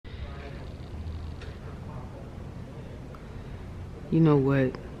You know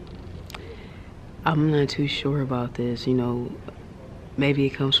what? I'm not too sure about this. Maybe it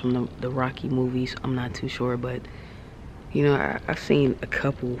comes from the Rocky movies. I'm not too sure, but I've seen a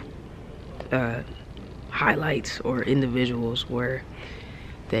couple highlights or individuals where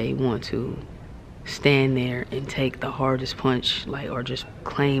they want to stand there and take the hardest punch, or just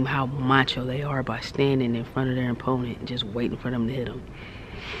claim how macho they are by standing in front of their opponent and just waiting for them to hit them.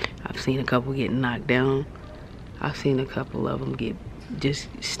 I've seen a couple get knocked down. I've seen a couple of them just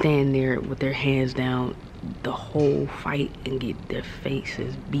stand there with their hands down the whole fight and get their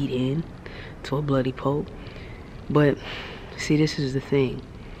faces beat in to a bloody pulp. But see, this is the thing.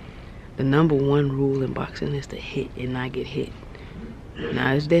 The number one rule in boxing is to hit and not get hit.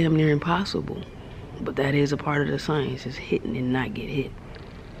 Now, it's damn near impossible, but that is a part of the science, is hitting and not get hit.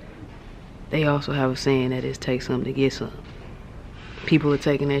 They also have a saying that it takes something to get some. People are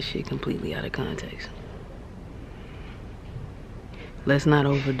taking that shit completely out of context. Let's not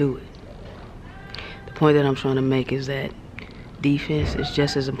overdo it. The point that I'm trying to make is that defense is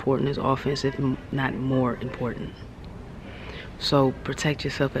just as important as offense, if not more important. So protect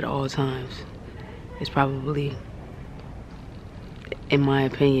yourself at all times. It's probably, in my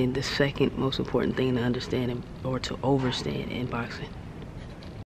opinion, the second most important thing to understand or to overstand in boxing.